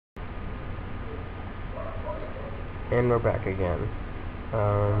And we're back again.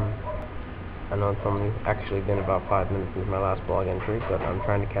 I know it's only actually been about 5 minutes since my last blog entry, but I'm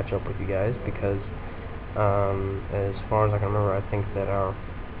trying to catch up with you guys because, as far as I can remember, I think that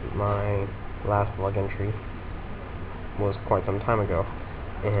my last blog entry was quite some time ago,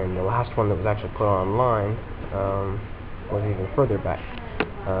 and the last one that was actually put online was even further back.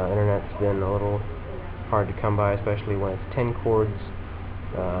 Internet's been a little hard to come by, especially when it's 10 chords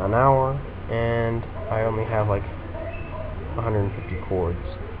an hour, and I only have like 150 chords,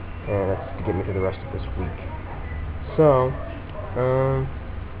 and that's to get me through the rest of this week. So,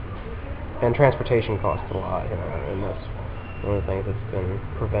 and transportation costs a lot, and that's one of the things that's been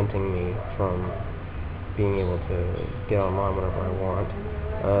preventing me from being able to get online whenever I want.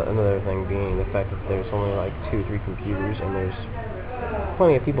 Another thing being the fact that there's only like 2 or 3 computers, and there's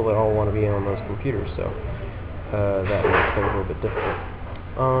plenty of people that all want to be on those computers, so that makes things a little bit difficult.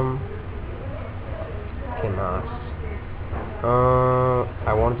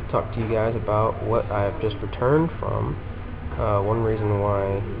 I wanted to talk to you guys about what I have just returned from. One reason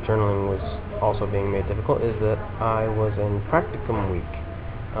why journaling was also being made difficult is that I was in Practicum week.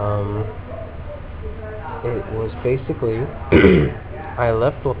 It was basically I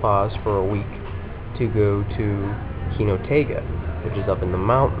left La Paz for a week to go to Jinotega, which is up in the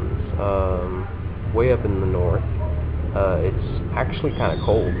mountains, way up in the north. It's actually kind of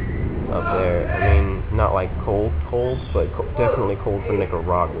cold up there. I mean, not like cold, but definitely cold for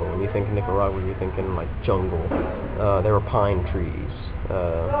Nicaragua. When you think of Nicaragua, you're thinking like jungle. There were pine trees,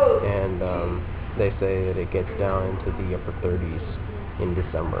 and they say that it gets down into the upper 30s in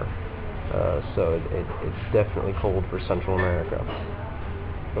December. So it's definitely cold for Central America.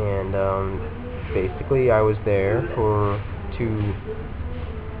 And basically, I was there to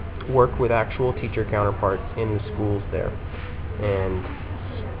work with actual teacher counterparts in the schools there, and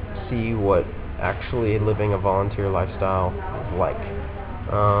see what actually living a volunteer lifestyle is like.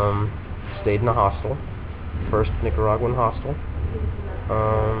 Stayed in a hostel, first Nicaraguan hostel,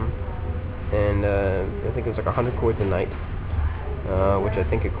 and I think it was like 100 chords a night, which I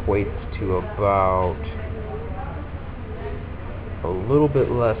think equates to about a little bit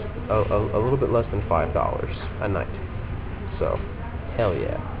less than $5 a night. So, hell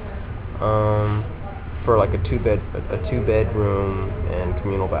yeah. For like a two bedroom and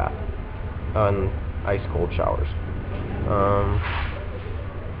communal bath, and ice cold showers.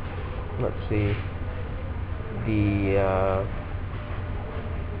 Let's see.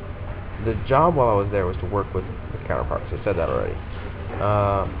 The job while I was there was to work with counterparts. I said that already.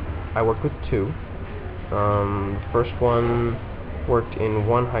 I worked with 2. First one worked in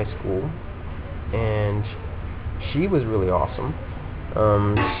one high school, and she was really awesome.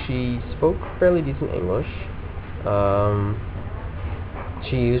 She spoke fairly decent English.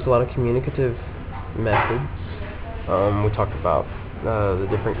 She used a lot of communicative methods. We talked about the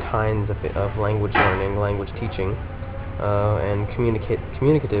different kinds of language learning, language teaching, and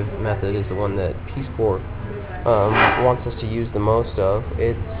communicative method is the one that Peace Corps wants us to use the most of.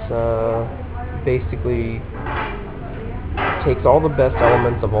 It's basically takes all the best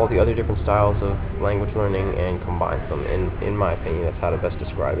elements of all the other different styles of language learning and combines them. In my opinion, that's how to best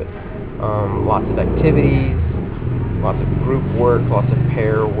describe it. Lots of activities, lots of group work, lots of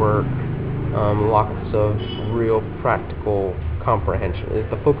pair work, lots of real practical comprehension.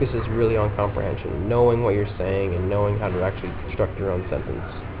 The focus is really on comprehension, knowing what you're saying and knowing how to actually construct your own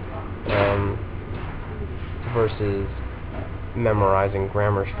sentence, versus memorizing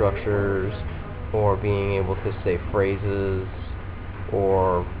grammar structures or being able to say phrases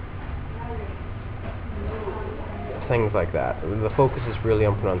or things like that. The focus is really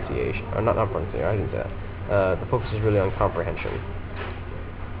on pronunciation, or not pronunciation, I didn't say that. The focus is really on comprehension.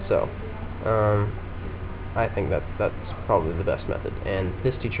 So, I think that's probably the best method, and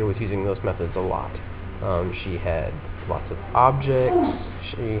this teacher was using those methods a lot. She had lots of objects,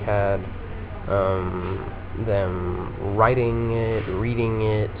 she had them writing it, reading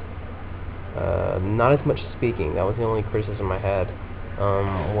it, not as much speaking. That was the only criticism I had,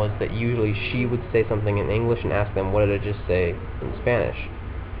 was that usually she would say something in English and ask them, what did I just say in Spanish?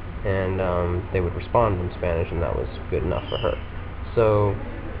 And they would respond in Spanish, and that was good enough for her. So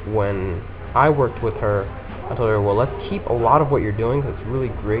when I worked with her, I told her, well, let's keep a lot of what you're doing, because it's really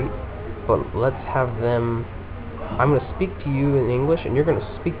great, but let's have them, I'm going to speak to you in English, and you're going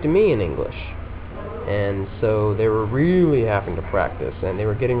to speak to me in English. And so they were really having to practice, and they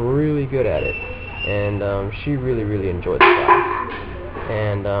were getting really good at it, and she really, really enjoyed the class.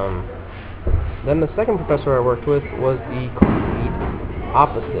 And then the second professor I worked with was the complete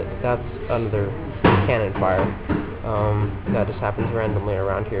opposite. That's another cannon fire that just happens randomly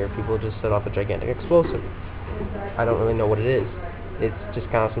around here. People just set off a gigantic explosive. I don't really know what it is. It's just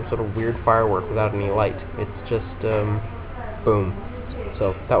kind of some sort of weird firework without any light. It's just, boom.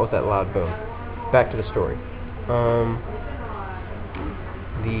 So, that was that loud boom. Back to the story.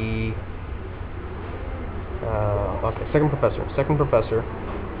 Okay, second professor,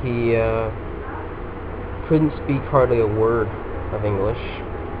 he, couldn't speak hardly a word of English.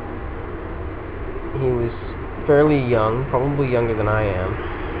 He was fairly young, probably younger than I am,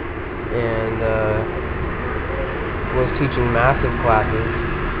 and was teaching massive classes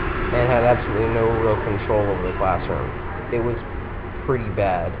and had absolutely no real control over the classroom. It was pretty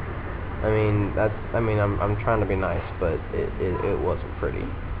bad. I'm trying to be nice, but it wasn't pretty.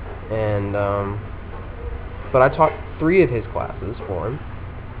 And but I taught 3 of his classes for him,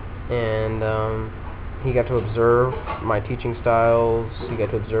 and he got to observe my teaching styles. He got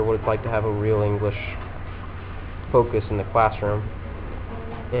to observe what it's like to have a real English focus in the classroom.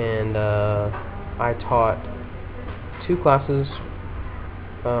 And I taught 2 classes.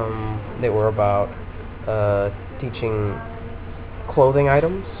 They were about teaching clothing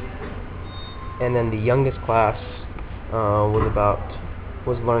items, and then the youngest class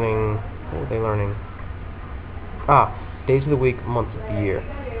was learning. What were they learning? Days of the week, months of the year,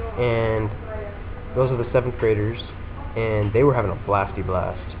 and those are the 7th graders, and they were having a blasty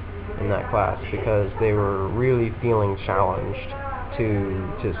blast in that class because they were really feeling challenged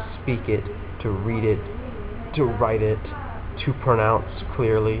to speak it, to read it, to write it, to pronounce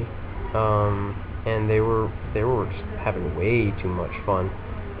clearly, and they were just having way too much fun,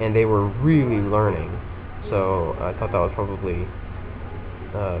 and they were really learning. So I thought that was probably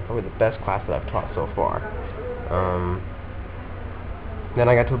the best class that I've taught so far. Then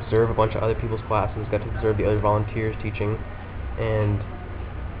I got to observe a bunch of other people's classes, got to observe the other volunteers teaching, and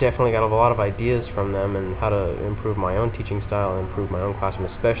definitely got a lot of ideas from them and how to improve my own teaching style and improve my own classroom,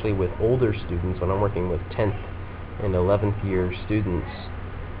 especially with older students when I'm working with 10th and 11th year students.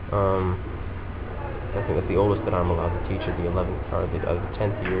 I think that's the oldest that I'm allowed to teach, at the 11th or the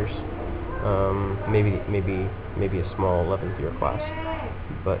 10th years. Maybe a small 11th year class.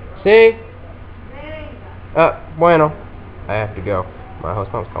 But see, bueno, I have to go. My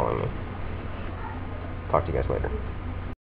host mom's calling me. Talk to you guys later.